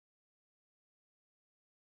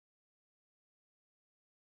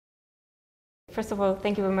First of all,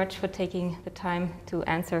 thank you very much for taking the time to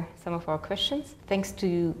answer some of our questions. Thanks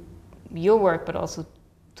to your work, but also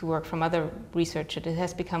to work from other researchers, it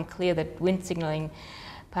has become clear that Wnt signaling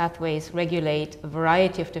pathways regulate a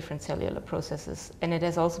variety of different cellular processes. And it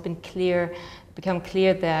has also become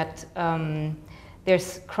clear that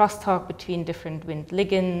there's crosstalk between different Wnt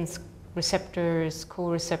ligands, receptors,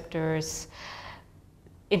 co-receptors,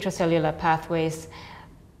 intracellular pathways.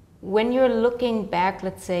 When you're looking back,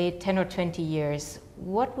 let's say 10 or 20 years,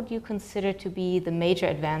 what would you consider to be the major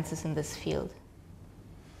advances in this field?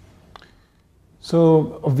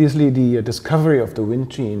 So obviously the discovery of the Wnt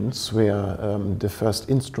genes were the first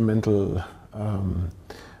instrumental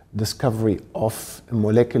discovery of a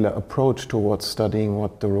molecular approach towards studying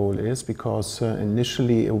what the role is, because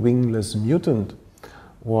initially a wingless mutant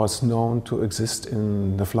was known to exist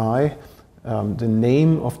in the fly. The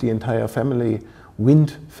name of the entire family,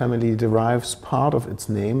 Wnt family, derives part of its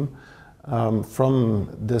name from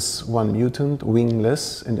this one mutant,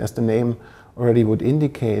 wingless, and as the name already would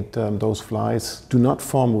indicate, those flies do not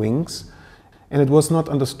form wings. And it was not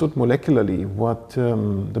understood molecularly what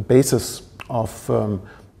the basis of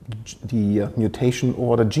the mutation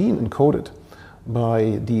or the gene encoded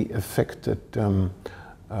by the affected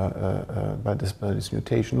by this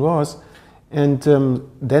mutation was. And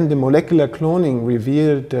then the molecular cloning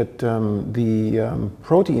revealed that the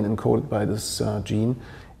protein encoded by this gene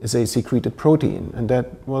is a secreted protein. And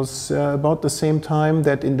that was about the same time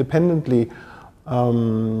that independently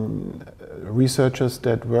researchers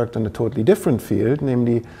that worked on a totally different field,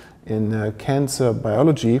 namely in cancer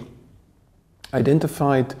biology,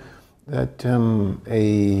 identified that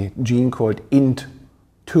a gene called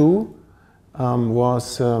INT2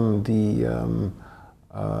 was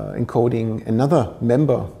encoding another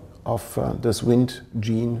member of this Wnt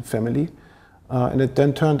gene family. And it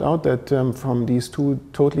then turned out that from these two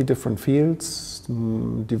totally different fields,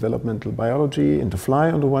 developmental biology in the fly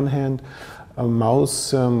on the one hand,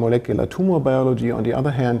 mouse molecular tumor biology on the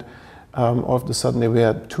other hand, all of a sudden there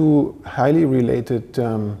were two highly related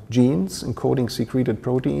genes encoding secreted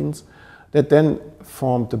proteins that then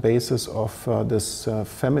formed the basis of this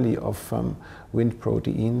family of Wnt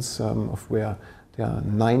proteins, of where there are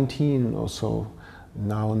 19 or so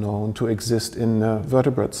now known to exist in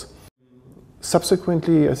vertebrates.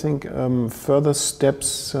 Subsequently, I think further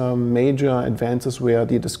steps, major advances were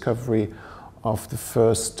the discovery of the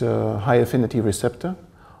first high affinity receptor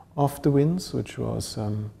of the Wnt, which was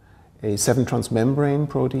a 7-transmembrane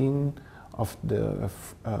protein of the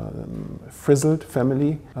frizzled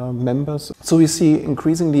family members. So we see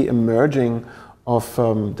increasingly emerging of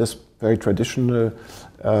this very traditional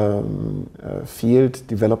field,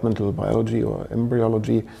 developmental biology or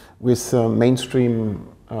embryology, with mainstream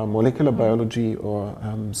molecular biology or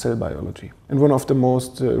cell biology. And one of the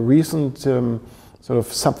most recent sort of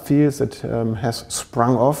subfields that has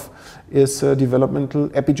sprung off is developmental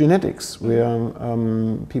epigenetics, where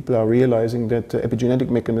people are realizing that epigenetic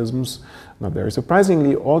mechanisms, not very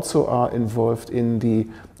surprisingly, also are involved in the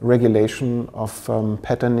regulation of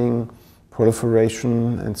patterning,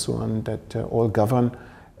 proliferation, and so on, that all govern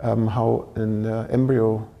how an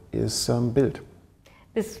embryo is built.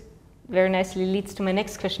 This very nicely leads to my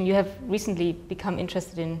next question. You have recently become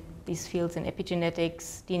interested in these fields in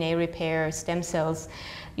epigenetics, DNA repair, stem cells.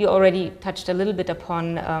 You already touched a little bit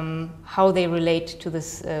upon how they relate to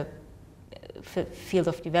this field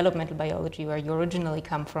of developmental biology where you originally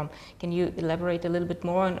come from. Can you elaborate a little bit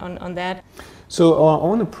more on that? So our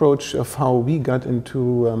own approach of how we got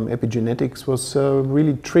into epigenetics was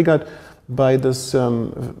really triggered by this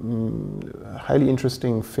highly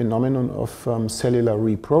interesting phenomenon of cellular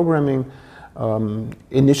reprogramming.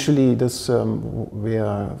 Initially, this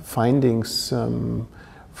were findings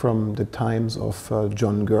from the times of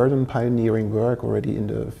John Gurdon, pioneering work already in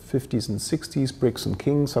the 50s and 60s, Briggs and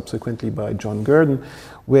King, subsequently by John Gurdon,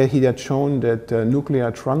 where he had shown that nuclear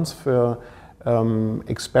transfer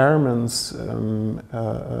experiments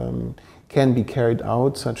can be carried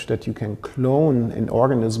out such that you can clone an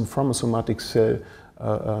organism from a somatic cell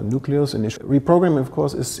nucleus. Reprogramming, of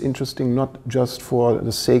course, is interesting not just for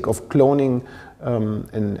the sake of cloning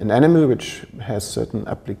an animal, which has certain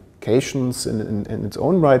applications in its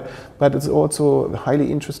own right, but it's also highly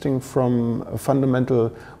interesting from a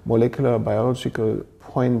fundamental molecular biological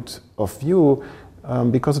point of view,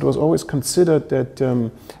 because it was always considered that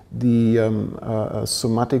the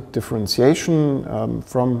somatic differentiation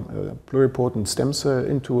from a pluripotent stem cell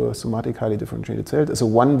into a somatic highly differentiated cell is a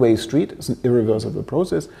one-way street, it's an irreversible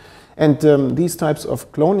process. And these types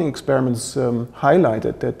of cloning experiments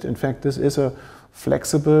highlighted that, in fact, this is a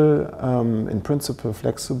flexible, in principle,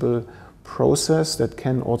 flexible process that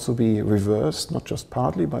can also be reversed, not just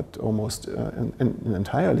partly, but almost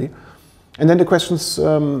entirely. And then the questions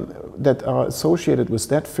that are associated with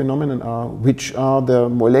that phenomenon are, which are the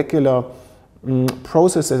molecular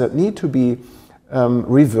processes that need to be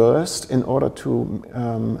reversed in order to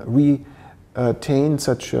retain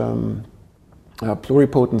such a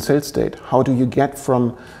pluripotent cell state? How do you get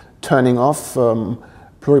from turning off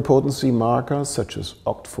pluripotency markers such as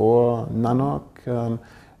OCT4, NANOC,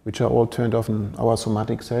 which are all turned off in our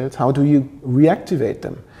somatic cells? How do you reactivate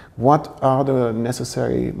them? What are the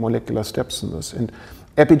necessary molecular steps in this? And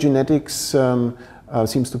epigenetics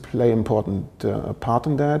seems to play an important part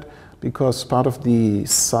in that, because part of the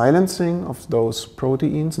silencing of those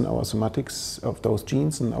proteins in our somatics, of those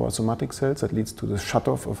genes in our somatic cells that leads to the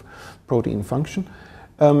shutoff of protein function,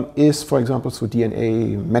 is, for example, through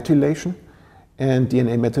DNA methylation. And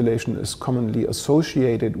DNA methylation is commonly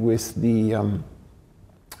associated with the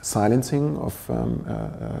silencing of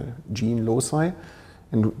gene loci.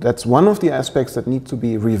 And that's one of the aspects that need to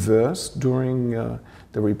be reversed during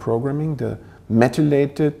the reprogramming. The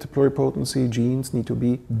methylated pluripotency genes need to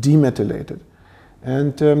be demethylated.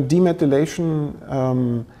 And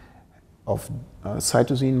demethylation of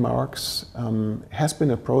cytosine marks has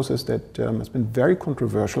been a process that has been very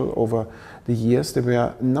controversial over the years. There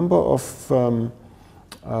were a number of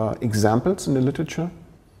examples in the literature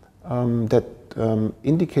that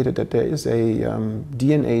indicated that there is a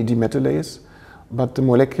DNA demethylase, but the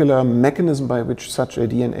molecular mechanism by which such a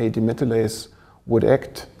DNA demethylase would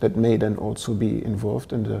act, that may then also be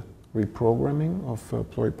involved in the reprogramming of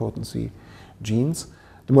pluripotency genes.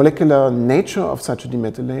 The molecular nature of such a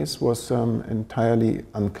demethylase was entirely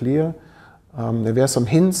unclear. There were some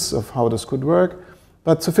hints of how this could work,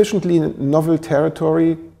 but sufficiently novel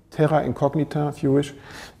territory, terra incognita if you wish,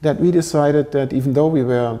 that we decided that even though we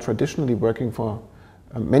were traditionally working for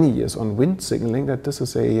many years on Wnt signaling, that this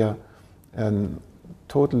is a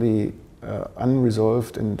totally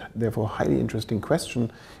unresolved and therefore highly interesting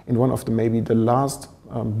question, in one of the maybe the last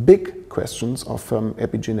big questions of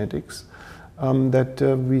epigenetics, that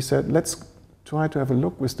we said, let's try to have a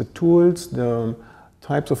look with the tools, the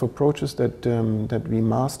types of approaches that, that we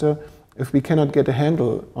master, if we cannot get a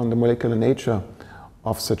handle on the molecular nature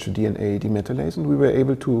of such a DNA demethylase. And we were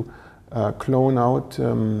able to clone out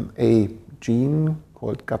a gene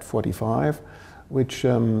called GUT45, which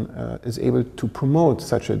is able to promote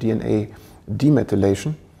such a DNA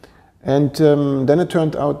demethylation. And then it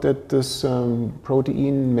turned out that this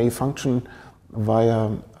protein may function via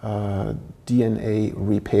a DNA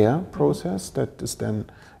repair process that is then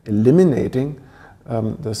eliminating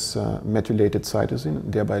this methylated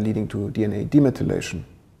cytosine, thereby leading to DNA demethylation.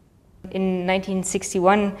 In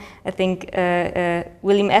 1961, I think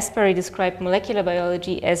William Asbury described molecular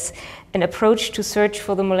biology as an approach to search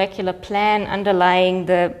for the molecular plan underlying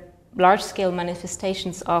the large-scale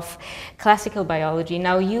manifestations of classical biology.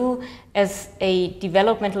 Now you, as a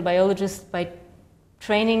developmental biologist by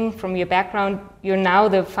training, from your background, you're now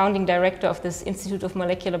the founding director of this Institute of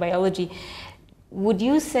Molecular Biology. Would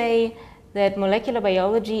you say that molecular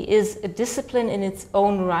biology is a discipline in its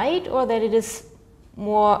own right, or that it is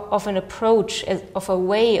more of an approach, of a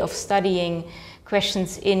way of studying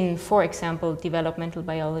questions in, for example, developmental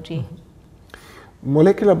biology?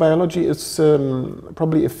 Molecular biology is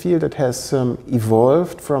probably a field that has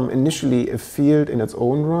evolved from initially a field in its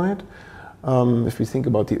own right. If we think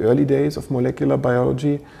about the early days of molecular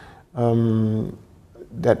biology,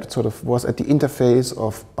 that sort of was at the interface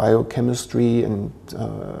of biochemistry and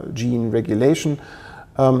gene regulation,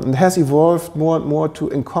 and has evolved more and more to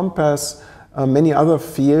encompass many other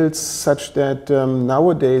fields, such that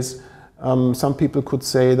nowadays some people could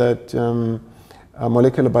say that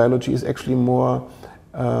molecular biology is actually more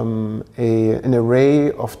an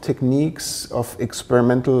array of techniques, of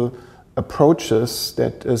experimental approaches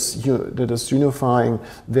that is unifying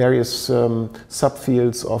various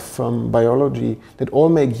subfields of biology that all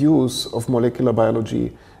make use of molecular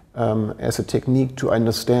biology as a technique to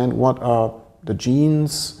understand what are the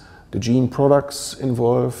genes, the gene products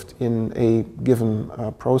involved in a given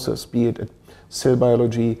process, be it at cell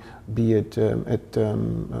biology, be it at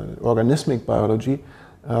organismic biology.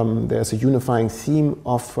 There's a unifying theme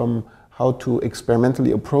of how to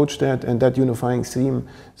experimentally approach that, and that unifying theme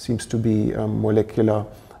seems to be molecular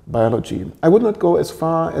biology. I would not go as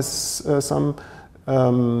far as some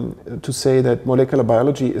to say that molecular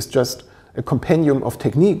biology is just a compendium of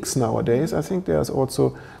techniques nowadays. I think there's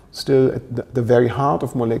also still at the very heart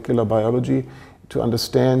of molecular biology to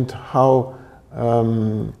understand how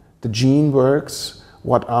the gene works,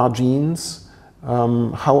 what are genes,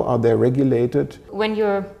 how are they regulated. When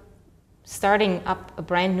you're starting up a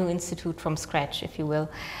brand new institute from scratch, if you will,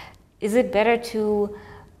 is it better to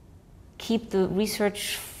keep the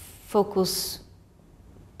research focus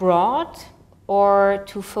broad or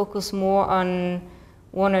to focus more on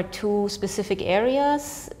one or two specific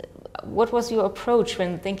areas? What was your approach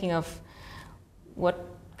when thinking of what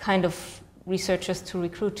kind of researchers to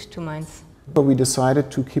recruit to Mainz? But we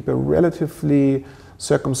decided to keep a relatively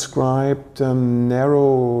circumscribed,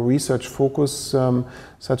 narrow research focus,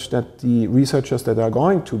 such that the researchers that are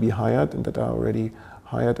going to be hired and that are already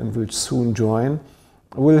hired and will soon join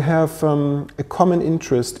will have a common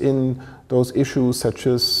interest in those issues such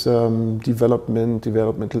as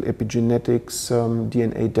developmental epigenetics,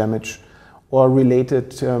 DNA damage, or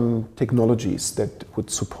related technologies that would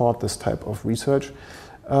support this type of research,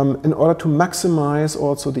 in order to maximize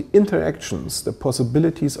also the interactions, the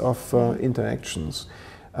possibilities of interactions,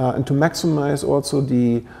 and to maximize also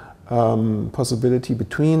the possibility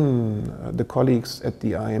between the colleagues at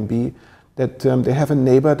the IMB that they have a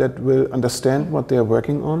neighbor that will understand what they are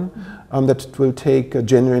working on, that will take a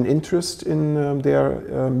genuine interest in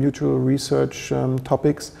their mutual research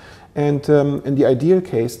topics, and in the ideal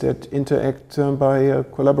case that interact by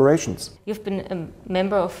collaborations. You've been a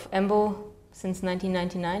member of EMBO since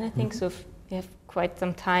 1999, I think, so you have quite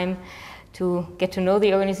some time to get to know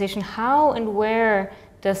the organization. How and where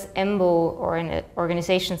does EMBO, or an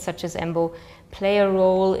organization such as EMBO, play a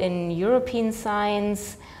role in European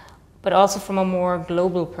science, but also from a more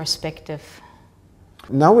global perspective?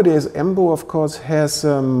 Nowadays, EMBO, of course, has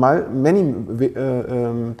many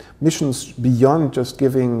missions beyond just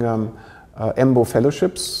giving EMBO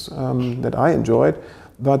fellowships that I enjoyed.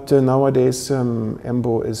 But nowadays,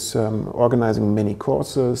 EMBO is organizing many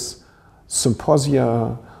courses,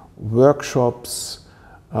 symposia, workshops.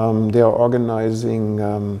 They are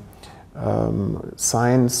organizing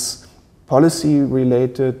science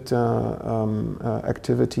policy-related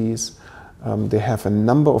activities. They have a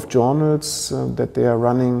number of journals that they are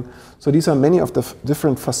running. So these are many of the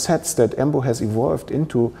different facets that EMBO has evolved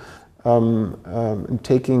into,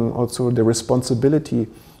 taking also the responsibility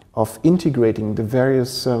of integrating the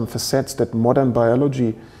various facets that modern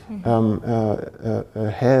biology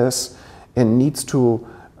has and needs to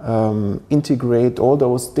integrate all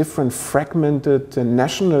those different fragmented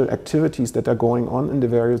national activities that are going on in the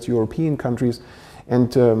various European countries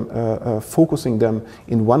and focusing them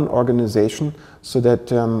in one organization so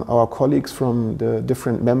that our colleagues from the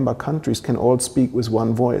different member countries can all speak with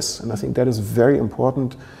one voice. And I think that is very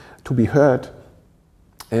important to be heard.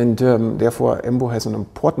 And therefore, EMBO has an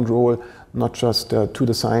important role, not just to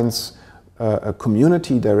the science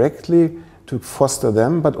community directly, to foster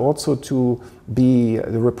them, but also to be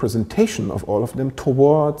the representation of all of them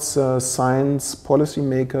towards science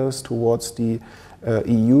policymakers, towards the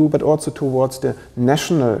EU, but also towards the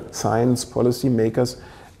national science policymakers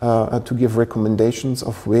to give recommendations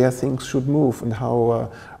of where things should move and how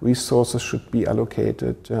resources should be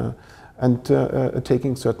allocated and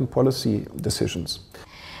taking certain policy decisions.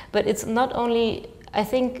 But it's not only, I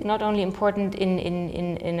think, not only important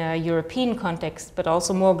in a European context, but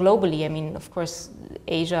also more globally. I mean, of course,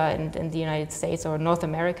 Asia and the United States or North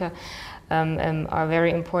America are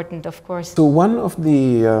very important, of course. So one of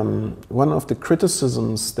the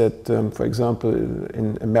criticisms that, for example,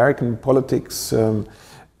 in American politics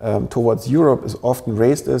towards Europe is often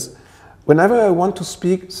raised is, whenever I want to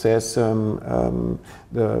speak, says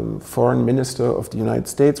the foreign minister of the United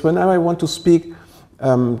States, whenever I want to speak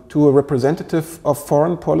to a representative of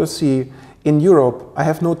foreign policy in Europe, I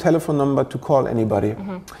have no telephone number to call anybody.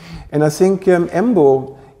 And I think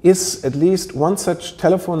EMBO is at least one such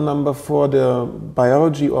telephone number for the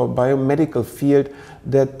biology or biomedical field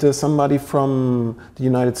that somebody from the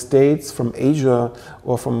United States, from Asia,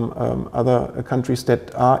 or from other countries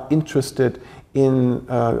that are interested in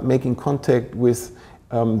making contact with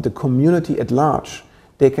the community at large,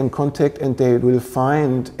 they can contact and they will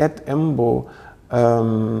find at EMBO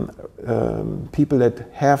people that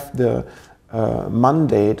have the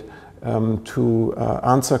mandate to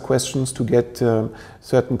answer questions, to get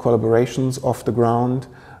certain collaborations off the ground,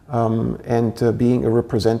 and being a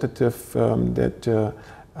representative that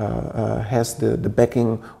has the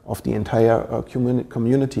backing of the entire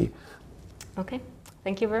community. Okay,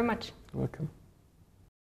 thank you very much. Welcome.